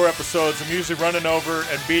hardcore episodes, I'm usually running over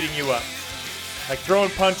and beating you up. Like throwing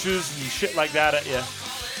punches and shit like that at you.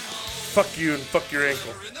 Fuck you and fuck your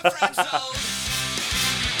ankle.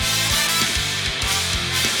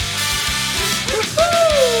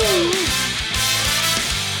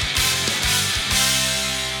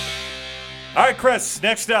 All right, Chris,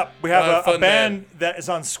 next up, we have a Fun band that is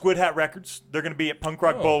on Squid Hat Records. They're going to be at Punk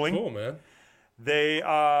Rock Bowling. Cool, man. They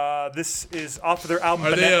this is off of their album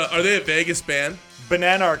Are they a Vegas band?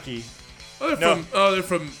 Bananarchy. They're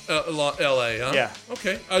from L.A., huh? Yeah.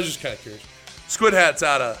 Okay, I was just kind of curious. Squid Hat's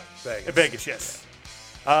out of Vegas. Vegas, yes.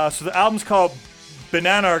 So the album's called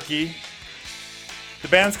Bananarchy. The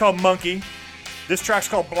band's called Monkey. This track's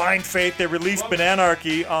called Blind Faith. They released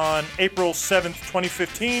Bananarchy on April 7th,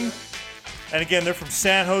 2015. And again, they're from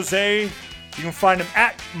San Jose. You can find them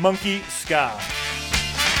at Monkey Ska. I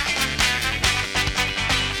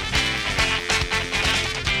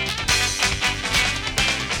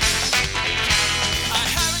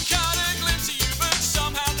haven't caught a glimpse of you, but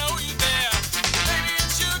somehow know you're there. Maybe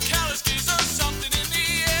it's your callous gaze or something in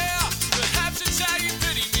the air. Perhaps it's how you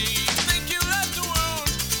pity me. You think you left the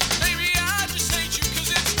wound. Maybe I just hate you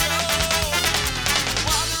 'cause it's true.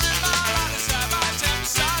 Wandering my line inside my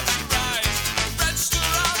tempest to rise. Register,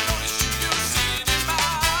 I've noticed you, you'll see it in my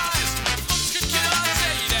eyes. Looks could kill, I'll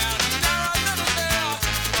tear you down. And now I'm never there.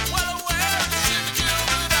 Well aware of the shit to kill,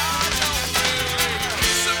 but I don't really.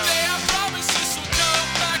 Someday I promise this will come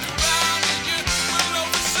back around. And you will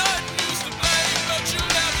all of a sudden use the blame, but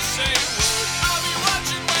you'll never say a word. I'll be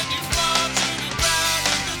watching when you fall to the ground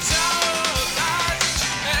in the tower of lies that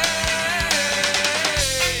you made.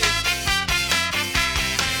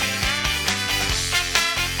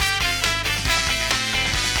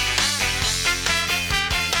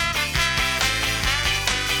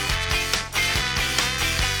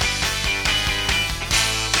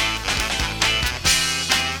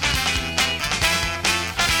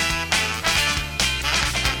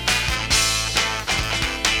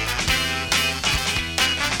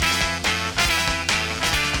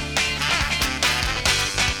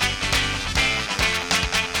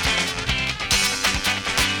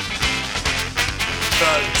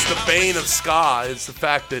 It's the bane of ska. It's the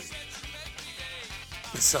fact that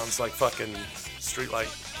it sounds like fucking Streetlight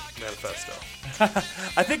Manifesto.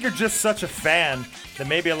 I think you're just such a fan that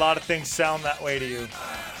maybe a lot of things sound that way to you.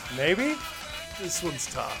 Maybe? This one's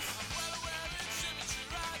tough.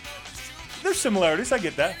 There's similarities, I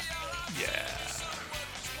get that. Yeah.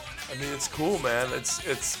 I mean, it's cool, man.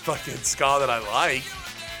 It's fucking ska that I like.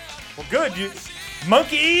 Well, good.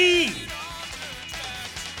 Monkey!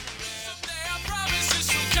 Someday I promise this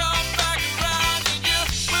will come back around. And you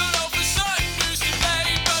will all of a sudden use the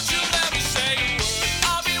blame, but you'll never say a word.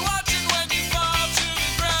 I'll be watching when you fall to the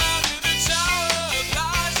ground in the tower of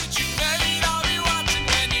lies that you made. I'll be watching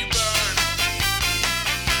when you burn.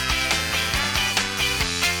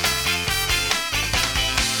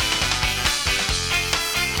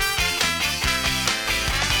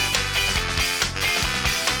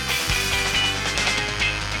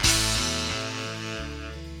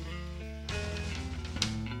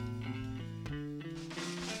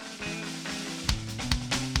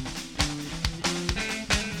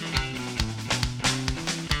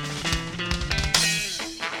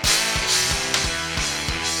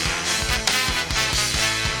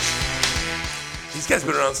 These guys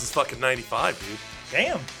been around since fucking 95, dude.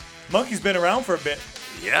 Damn. Monkey's been around for a bit.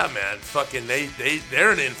 Yeah, man. Fucking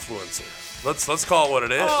they're an influencer. Let's call it what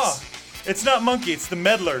it is. Oh, it's not Monkey, it's the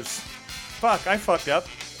Meddlers. Fuck, I fucked up.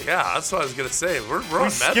 Yeah, that's what I was gonna say. We're on We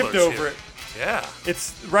Meddlers skipped over here. it. Yeah.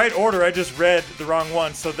 It's right order, I just read the wrong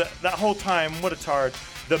one. So that whole time, what a tard.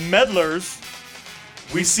 The Meddlers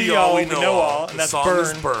We See All, We Know All, and The that's song Burn.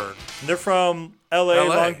 is Burn. And they're from LA,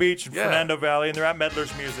 Long Beach, and yeah. Fernando Valley, and they're at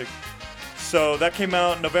Meddler's Music. So that came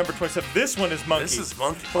out November 27th. This one is Monkey. This is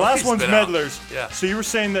Monkey. The last Monkey's one's been out. Meddlers. Yeah. So you were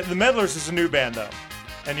saying that the Meddlers is a new band, though,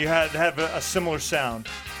 and you had to have a similar sound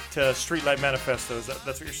to Streetlight Manifesto. That's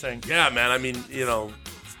what you're saying. Yeah, man. I mean, you know.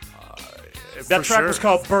 That for track sure. was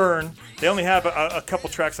called Burn. They only have a couple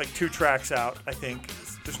tracks, like 2 tracks out, I think.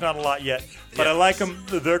 There's not a lot yet. But I like them.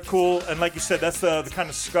 They're cool. And like you said, that's the kind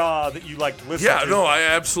of ska that you like to listen to. Yeah, no, I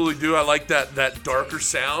absolutely do. I like that darker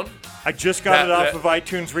sound. I just got it off that- of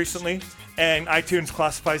iTunes recently, and iTunes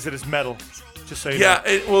classifies it as metal. Just so you know.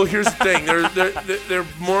 Yeah, well, here's the thing. They're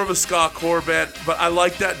more of a ska core band, but I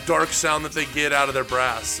like that dark sound that they get out of their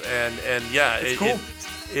brass. And yeah, It's cool.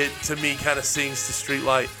 it to me kind of sings to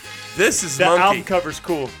Streetlight. This is That album Monkey. cover's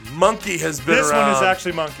cool. Monkey has been This around. one is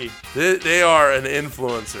actually Monkey. They are an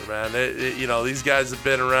influencer, man. You know, these guys have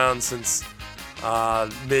been around since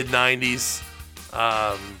mid '90s.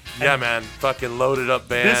 Yeah, man, fucking loaded up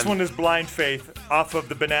band. This one is Blind Faith off of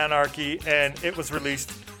the Bananarchy, and it was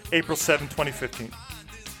released April 7, 2015.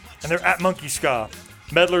 And they're at Monkey Ska.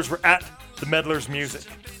 Meddlers were at the Meddlers Music.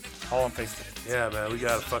 All on Facebook. Yeah, man, we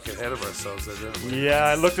got a fucking head of ourselves there, didn't we? Yeah,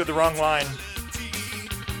 I looked at the wrong line.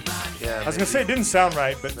 Yeah, I was gonna say it didn't sound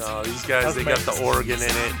right, but no, these guys, How's they the got the mix? organ in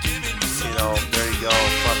it. You know, there you go.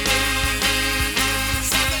 Fuck it.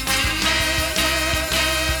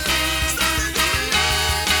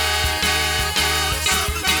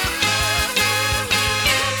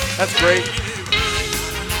 that's great.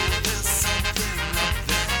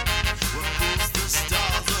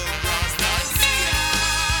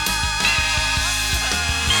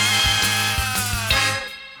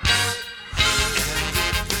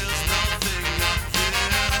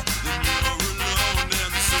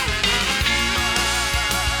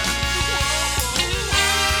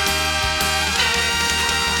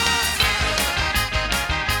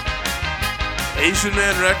 Asian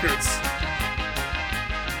Man Records.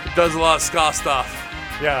 It does a lot of ska stuff.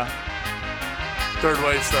 Yeah. Third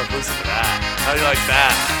wave stuff. Listen to that. How do you like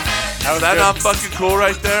that? That was Is that good. not fucking cool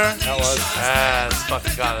right there? That was. Ah, it's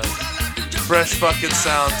fucking got a fresh fucking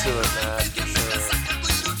sound to it, man. For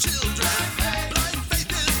sure.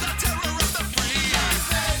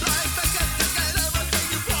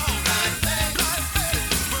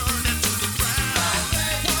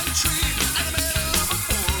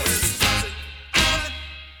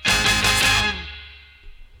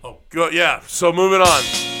 Oh, good. Yeah. So moving on.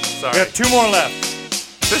 Sorry. We have 2 more left.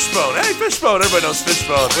 Fishbone. Hey, Fishbone. Everybody knows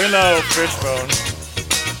Fishbone. We know Fishbone.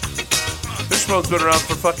 Fishbone's been around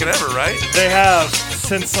for fucking ever, right? They have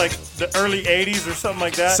since like the early 80s or something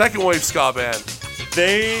like that. Second wave ska band.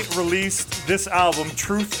 They released this album,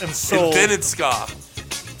 Truth and Soul, Invented ska.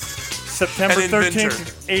 September an inventor.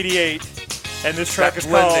 13th, 88. And this track That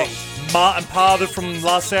is called blending. Ma and Pa. They're from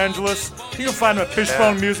Los Angeles. You can find them at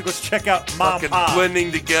Fishbone Yeah. Music. Let's check out Ma and Fucking Pa.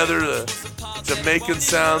 blending together the Jamaican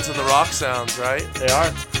sounds and the rock sounds, right? They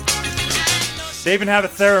are. They even have a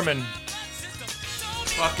theremin.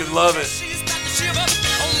 Fucking love it. She's got the shiver,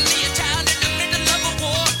 only a child in the middle of a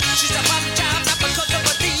war. She's a pop child, not because of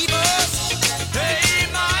her divas. Hey,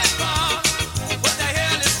 my Pa, what the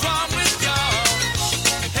hell is wrong with y'all?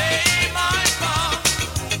 Hey, my Pa,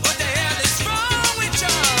 what the hell is wrong with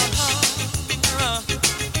y'all?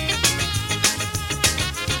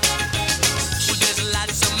 Well, there's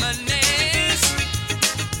lots of monies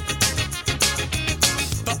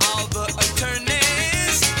for all the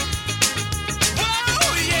attorneys.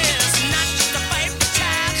 Whoa, yes, not just a fight for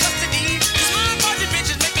child custody. These small-hearted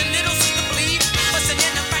bitches make a little sister bleed. Busting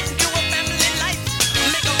in and fighting to a family life.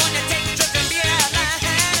 Make her wanna take drugs and be out of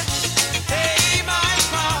hand. Hey, my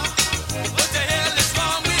Pa, what the hell is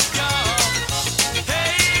wrong with y'all?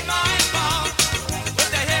 Hey, my Pa, what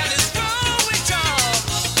the hell is wrong with y'all?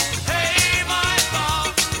 Hey, my Pa,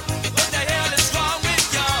 what the hell is wrong with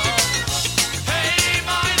y'all? Hey,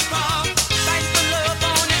 my Pa, fight for love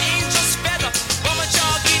on an angel's feather. Why don't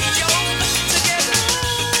y'all get your together?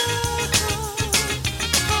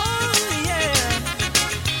 Oh, yeah.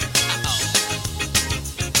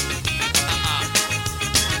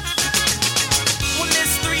 Well,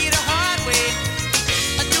 it's 3 the hard way,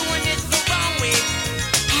 doing it the wrong way.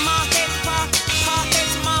 Ma head Pa, Pa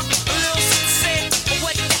head's Ma, a little sister said,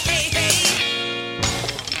 what the hey,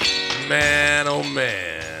 hey. Man, oh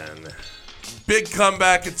man. Big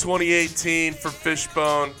comeback in 2018 for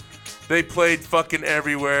Fishbone. They played fucking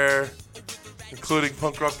everywhere, including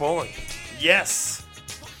Punk Rock Bowling. Yes.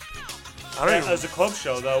 I don't That even. was a club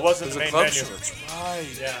show, though. It wasn't It the was a main club venue. show. That's right.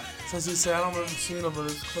 Yeah. So I was gonna say, I don't remember seeing them, but it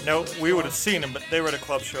was a club No, show. we would have seen them, but they were at a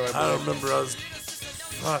club show, I I believe. don't remember. I was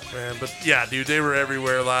Fuck, man. But yeah, dude, they were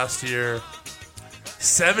everywhere last year.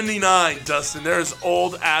 79, Dustin. They're as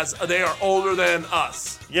old as they are older than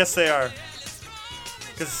us. Yes, they are.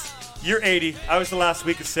 Because you're 80. I was the last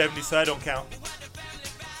week of 70, so I don't count.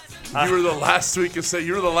 You were the last week of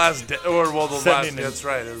you were the last day, or well, the 70 last. That's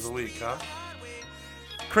right. It was a week, huh?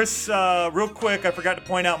 Chris, real quick, I forgot to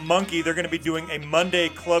point out Monkey. They're going to be doing a Monday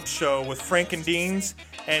club show with Frank and Deans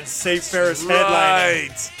and Save Ferris headlining.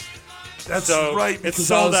 Right. That's So, right. it's Because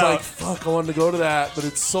sold I was out. like, fuck, I wanted to go to that, but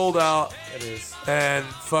it's sold out. It is. And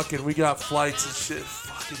fucking, we got flights and shit.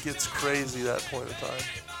 Fuck, it gets crazy that point in time.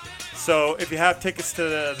 So if you have tickets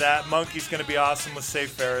to that, Monkey's going to be awesome with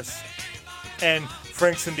Save Ferris and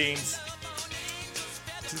Franks and Deans.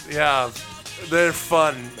 Yeah, they're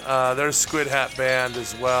fun. They're a Squid Hat band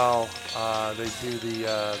as well. They do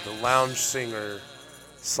the lounge singer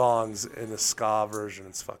songs in the ska version.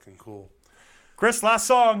 It's fucking cool. Chris, last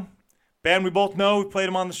song. Band we both know. We played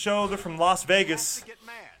them on the show. They're from Las Vegas. Get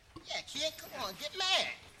mad. Yeah, kid, come on, get mad.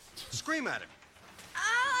 Scream at him.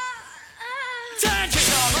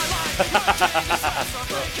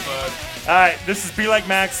 All right, this is Be Like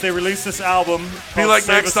Max. They released this album. called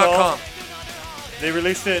Save Us All. BeLikeMax.com. They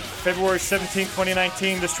released it February 17,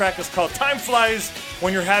 2019. This track is called Time Flies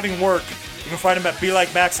When You're Having Work. You can find them at Be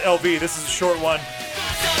Like Max LV. This is a short one.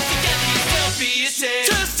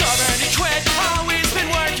 Just stubborn and quit. Always been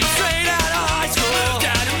working straight out of high school. Moved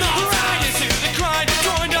out of North. Right into the grind.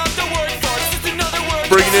 Joined up the workforce. Just another word.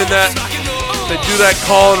 Bringing in that, they do that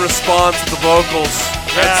call and response with the vocals.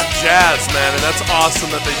 That's jazz, man, and that's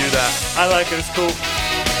awesome that they do that. I like it. It's cool.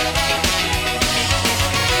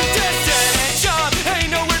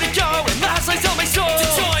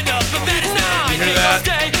 You hear that?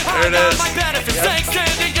 There it is.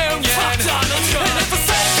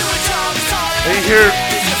 They hear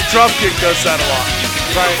Dropkick does that a lot.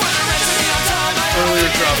 Right. Earlier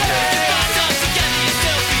Dropkick.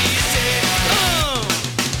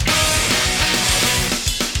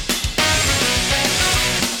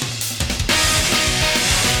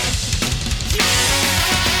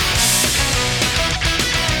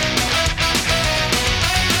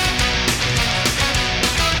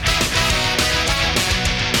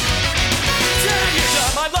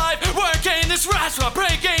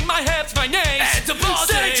 Breaking my hips, my knees, and the balls.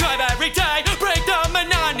 Steady drive every day, break the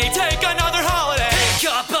monotony, take another holiday. Pick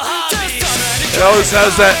up a hobby. It always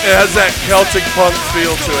has that. It has that Celtic punk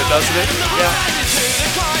feel to it, doesn't it? Yeah.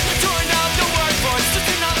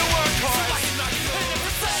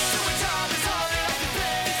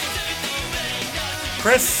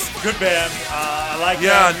 Chris, good band. I like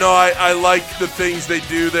Yeah, them. no, I like the things they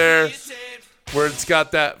do there, where it's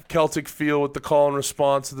got that Celtic feel with the call and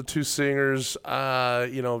response of the two singers.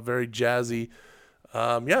 Very jazzy.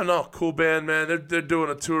 Cool band, man. They're doing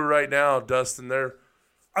a tour right now, Dustin. Are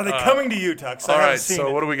they coming to Utah? 'Cause I All haven't right. seen So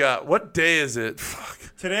it. what do we got? What day is it?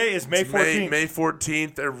 Fuck. Today is May 14th. May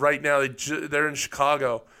 14th. Right now they're in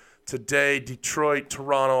Chicago. Today, Detroit,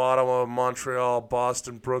 Toronto, Ottawa, Montreal,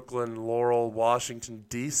 Boston, Brooklyn, Laurel, Washington,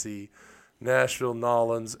 D.C., Nashville,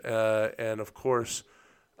 Nolens, and of course,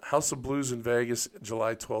 House of Blues in Vegas,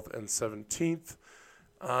 July 12th and 17th.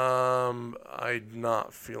 I'm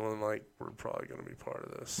not feeling like we're probably going to be part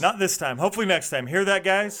of this. Not this time. Hopefully next time. Hear that,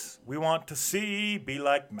 guys? We want to see Be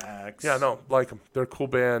Like Max. Yeah, no, like them. They're a cool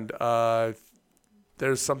band.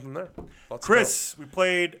 There's something there. Let's Chris, we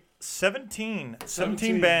played 17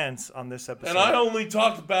 bands on this go. episode. And I only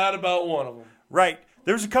talked bad about one of them. Right.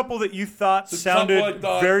 There's a couple that you thought There's a couple sounded I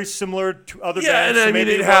thought- very similar to other Yeah, bands. and so I mean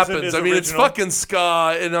maybe it wasn't happens. as I mean it's original. fucking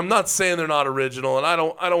ska, and I'm not saying they're not original, and I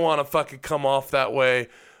don't want to fucking come off that way.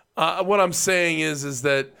 What I'm saying is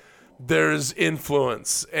that there's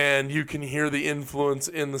influence, and you can hear the influence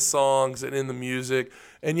in the songs and in the music.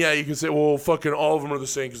 And yeah, you can say, well, fucking all of them are the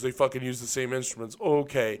same because they fucking use the same instruments.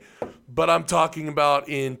 Okay, but I'm talking about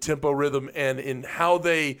in tempo, rhythm, and in how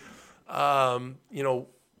they,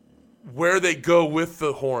 where they go with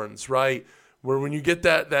the horns, right? Where when you get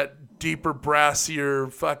that deeper,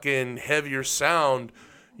 brassier, fucking heavier sound,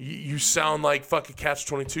 you sound like fucking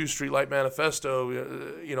Catch-22, Streetlight Manifesto,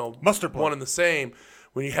 Mustard Plug. one and the same.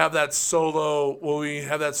 When you have that solo,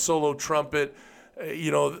 trumpet,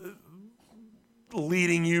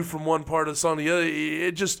 leading you from one part of the song to the other,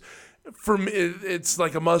 it just, for me, it's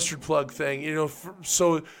like a Mustard Plug thing,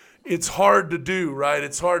 so it's hard to do, right?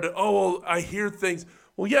 It's hard to, I hear things.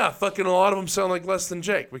 Well, yeah, fucking a lot of them sound like Less Than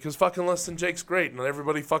Jake because fucking Less Than Jake's great and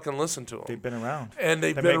everybody fucking listened to him. They've been around. And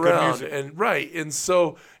they've They been make good around. music. And right. And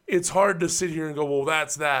so it's hard to sit here and go, well,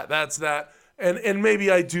 that's that. And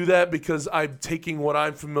maybe I do that because I'm taking what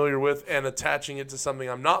I'm familiar with and attaching it to something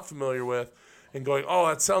I'm not familiar with and going, oh,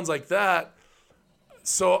 that sounds like that.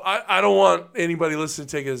 So I don't want anybody listening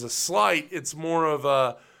to take it as a slight. It's more of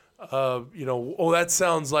a, that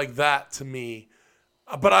sounds like that to me.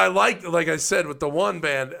 But I like I said, with the one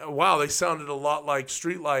band, wow, they sounded a lot like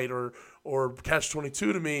Streetlight or Catch-22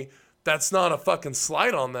 to me. That's not a fucking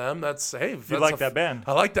slight on them. That's, hey. You like that band.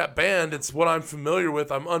 I like that band. It's what I'm familiar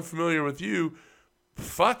with. I'm unfamiliar with you.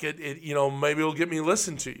 Fuck it. Maybe it'll get me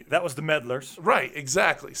listened to you. That was the Meddlers. Right,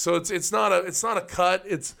 exactly. So it's not a cut.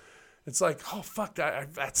 It's like, oh fuck,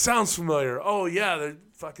 that sounds familiar. Oh yeah, that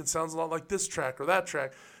fucking sounds a lot like this track or that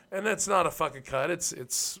track. And that's not a fucking cut. It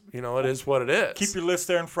is what it is. Keep your list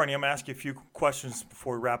there in front of you. I'm going to ask you a few questions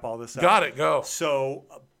before we wrap all this up. Got it, go. So,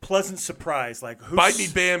 pleasant surprise. Like, who's... Bite Me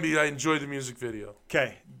Bambi, I enjoyed the music video.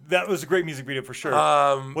 Okay. That was a great music video for sure.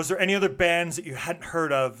 Was there any other bands that you hadn't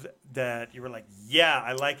heard of that you were like, yeah,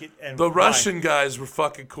 I like it? And the why? Russian guys were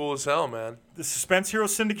fucking cool as hell, man. The Suspense Hero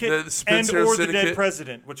Syndicate The Suspense Hero The Syndicate. Dead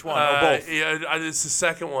President? Which one? Or both? Yeah, it's the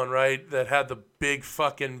second one, right? That had the big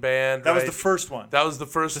fucking band. That was right? the first one. That was the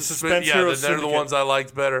first. The Suspense Hero they're the Syndicate. ones I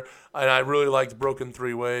liked better, and I really liked Broken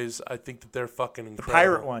Three Ways. I think that they're fucking incredible. The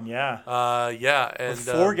pirate one, yeah. Yeah, and With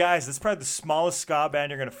 4 guys. That's probably the smallest ska band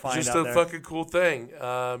you're going to find just out a there. fucking cool thing.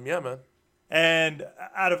 Yeah, man. And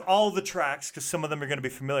out of all the tracks, because some of them you're going to be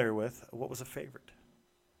familiar with, what was a favorite?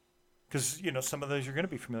 Because, some of those you're going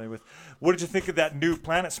to be familiar with. What did you think of that new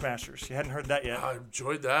Planet Smashers? You hadn't heard that yet. I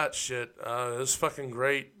enjoyed that shit. It was fucking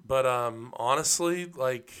great. But honestly,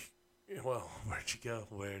 where'd you go?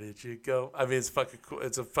 Where did you go? I mean, it's fucking cool.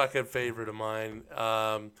 It's a fucking favorite of mine.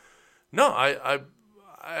 No, I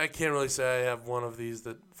can't really say I have one of these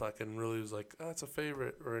that fucking really was like, that's a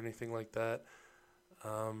favorite or anything like that.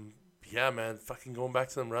 Yeah, man, fucking going back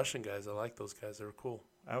to them Russian guys. I like those guys. They were cool.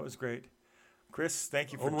 That was great. Chris,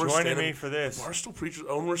 thank you for Own Worst joining Enemy. me for this. Barstool Preachers,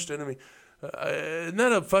 Own Worst Enemy. Isn't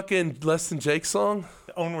that a fucking Less Than Jake song?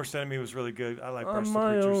 The Own Worst Enemy was really good. I like I'm Barstool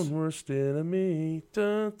my Preachers. own worst enemy.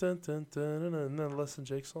 Dun, dun, dun, dun, dun, dun. Isn't that a Less Than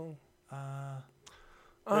Jake song?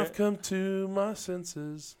 I've come to my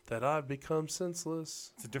senses that I've become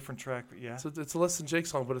senseless. It's a different track, but yeah. It's a Less Than Jake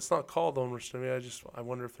song, but it's not called Own Worst Enemy. I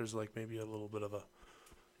wonder if there's maybe a little bit of a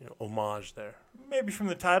homage there. Maybe from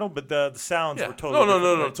the title, but the sounds were totally no,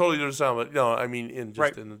 different, right? totally different sound. But no, I mean in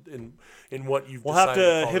what you've. We'll have decided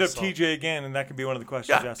to call hit the up song. TJ again, and that can be one of the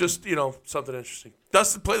questions. Yeah, asked him. just something interesting.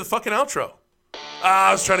 Dustin, play the fucking outro.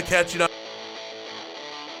 I was trying to catch you.